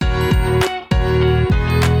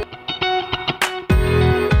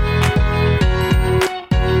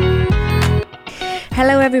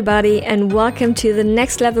everybody, and welcome to the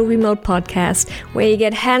Next Level Remote podcast, where you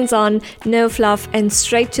get hands-on, no fluff, and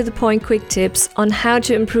straight to the point quick tips on how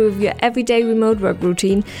to improve your everyday remote work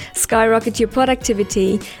routine, skyrocket your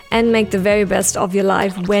productivity, and make the very best of your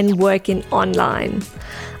life when working online.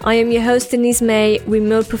 I am your host, Denise May,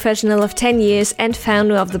 remote professional of 10 years and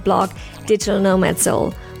founder of the blog Digital Nomad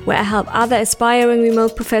Soul, where I help other aspiring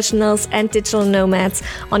remote professionals and digital nomads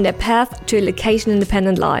on their path to a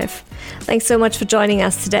location-independent life. Thanks so much for joining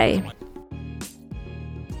us today.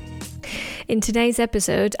 In today's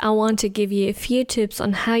episode, I want to give you a few tips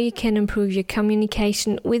on how you can improve your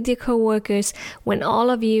communication with your coworkers when all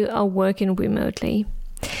of you are working remotely.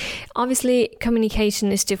 Obviously,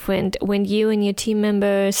 communication is different when you and your team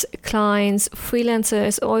members, clients,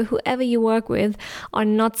 freelancers, or whoever you work with are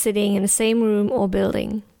not sitting in the same room or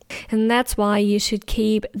building. And that's why you should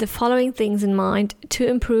keep the following things in mind to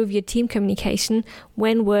improve your team communication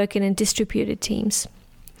when working in distributed teams.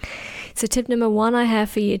 So tip number 1 I have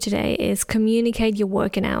for you today is communicate your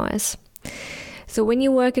working hours. So when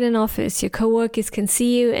you work in an office, your coworkers can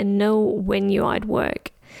see you and know when you are at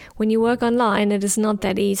work. When you work online, it is not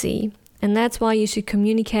that easy. And that's why you should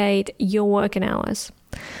communicate your working hours.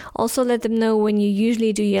 Also let them know when you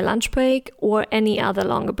usually do your lunch break or any other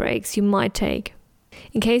longer breaks you might take.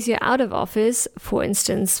 In case you're out of office, for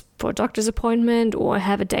instance, for a doctor's appointment or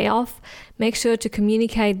have a day off, make sure to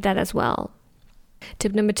communicate that as well.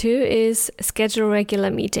 Tip number 2 is schedule regular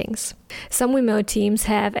meetings. Some remote teams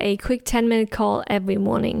have a quick 10-minute call every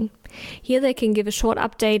morning. Here they can give a short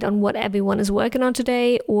update on what everyone is working on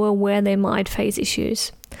today or where they might face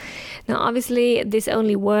issues. Now, obviously, this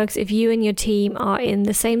only works if you and your team are in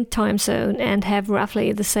the same time zone and have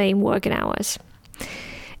roughly the same working hours.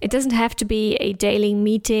 It doesn't have to be a daily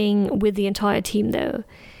meeting with the entire team though.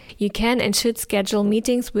 You can and should schedule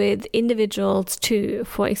meetings with individuals too,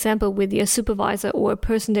 for example with your supervisor or a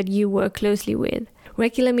person that you work closely with.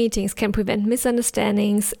 Regular meetings can prevent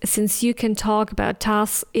misunderstandings since you can talk about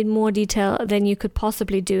tasks in more detail than you could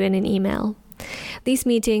possibly do in an email. These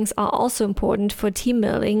meetings are also important for team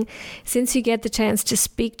building since you get the chance to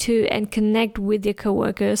speak to and connect with your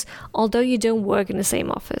coworkers, although you don't work in the same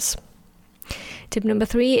office. Tip number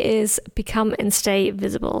 3 is become and stay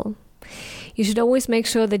visible. You should always make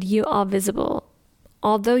sure that you are visible.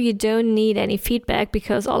 Although you don't need any feedback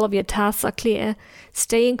because all of your tasks are clear,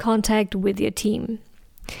 stay in contact with your team.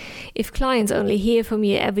 If clients only hear from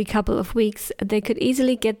you every couple of weeks, they could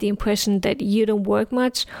easily get the impression that you don't work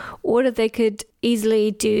much or that they could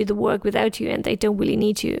easily do the work without you and they don't really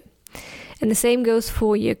need you. And the same goes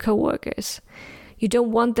for your coworkers. You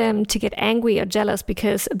don't want them to get angry or jealous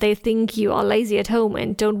because they think you are lazy at home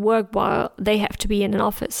and don't work while they have to be in an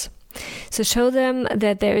office. So show them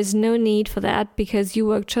that there is no need for that because you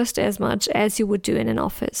work just as much as you would do in an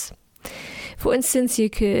office. For instance, you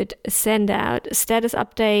could send out status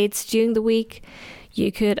updates during the week.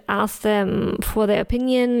 You could ask them for their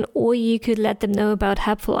opinion, or you could let them know about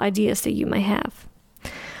helpful ideas that you may have.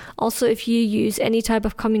 Also, if you use any type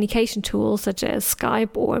of communication tool such as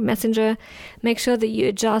Skype or Messenger, make sure that you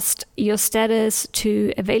adjust your status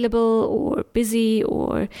to available or busy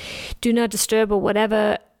or do not disturb or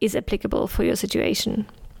whatever is applicable for your situation.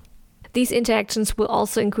 These interactions will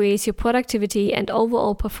also increase your productivity and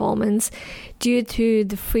overall performance due to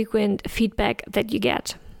the frequent feedback that you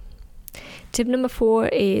get. Tip number 4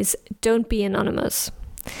 is don't be anonymous.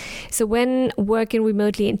 So when working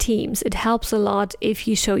remotely in teams, it helps a lot if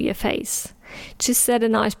you show your face. Just set a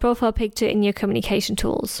nice profile picture in your communication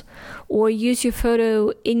tools, or use your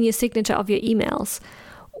photo in your signature of your emails,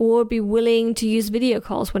 or be willing to use video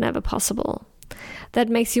calls whenever possible. That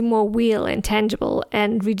makes you more real and tangible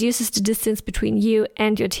and reduces the distance between you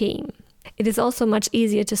and your team. It is also much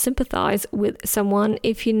easier to sympathize with someone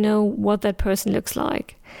if you know what that person looks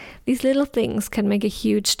like. These little things can make a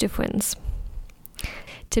huge difference.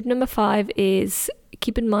 Tip number 5 is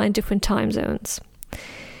keep in mind different time zones.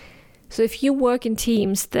 So if you work in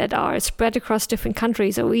teams that are spread across different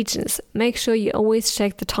countries or regions, make sure you always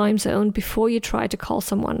check the time zone before you try to call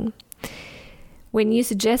someone. When you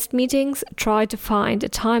suggest meetings, try to find a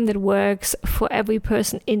time that works for every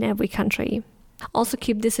person in every country. Also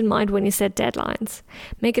keep this in mind when you set deadlines.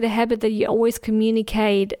 Make it a habit that you always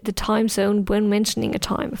communicate the time zone when mentioning a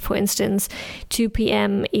time, for instance, 2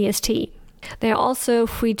 p.m. EST. There are also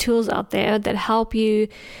free tools out there that help you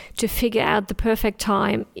to figure out the perfect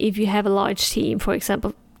time if you have a large team, for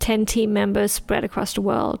example, 10 team members spread across the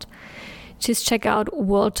world. Just check out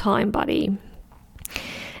World Time Buddy.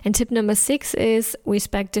 And tip number 6 is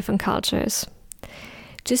respect different cultures.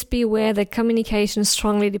 Just be aware that communication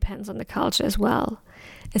strongly depends on the culture as well.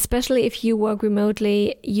 Especially if you work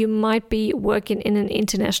remotely, you might be working in an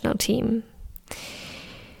international team.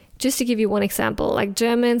 Just to give you one example, like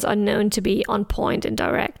Germans are known to be on point and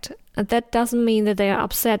direct. And that doesn't mean that they are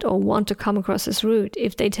upset or want to come across as rude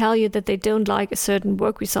if they tell you that they don't like a certain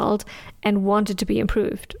work result and want it to be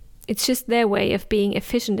improved. It's just their way of being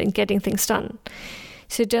efficient and getting things done.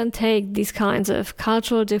 So don't take these kinds of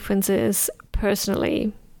cultural differences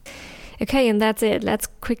personally. Okay, and that's it. Let's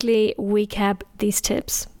quickly recap these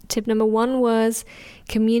tips. Tip number 1 was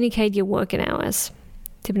communicate your working hours.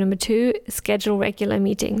 Tip number 2, schedule regular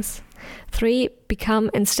meetings. 3,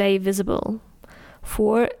 become and stay visible.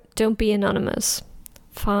 4, don't be anonymous.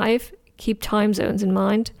 5, keep time zones in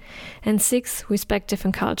mind. And 6, respect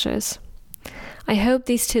different cultures. I hope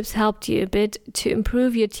these tips helped you a bit to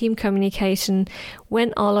improve your team communication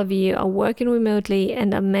when all of you are working remotely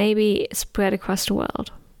and are maybe spread across the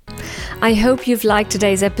world. I hope you've liked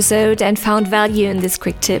today's episode and found value in this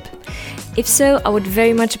quick tip. If so, I would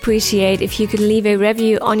very much appreciate if you could leave a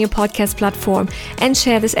review on your podcast platform and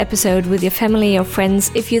share this episode with your family or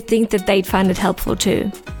friends if you think that they'd find it helpful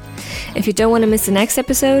too. If you don't want to miss the next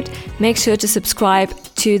episode, make sure to subscribe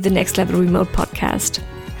to the Next Level Remote podcast.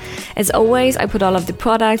 As always, I put all of the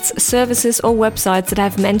products, services or websites that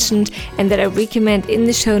I've mentioned and that I recommend in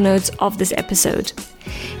the show notes of this episode.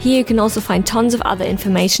 Here you can also find tons of other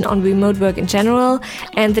information on remote work in general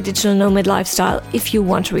and the digital nomad lifestyle if you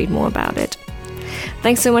want to read more about it.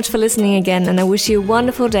 Thanks so much for listening again, and I wish you a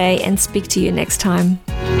wonderful day and speak to you next time.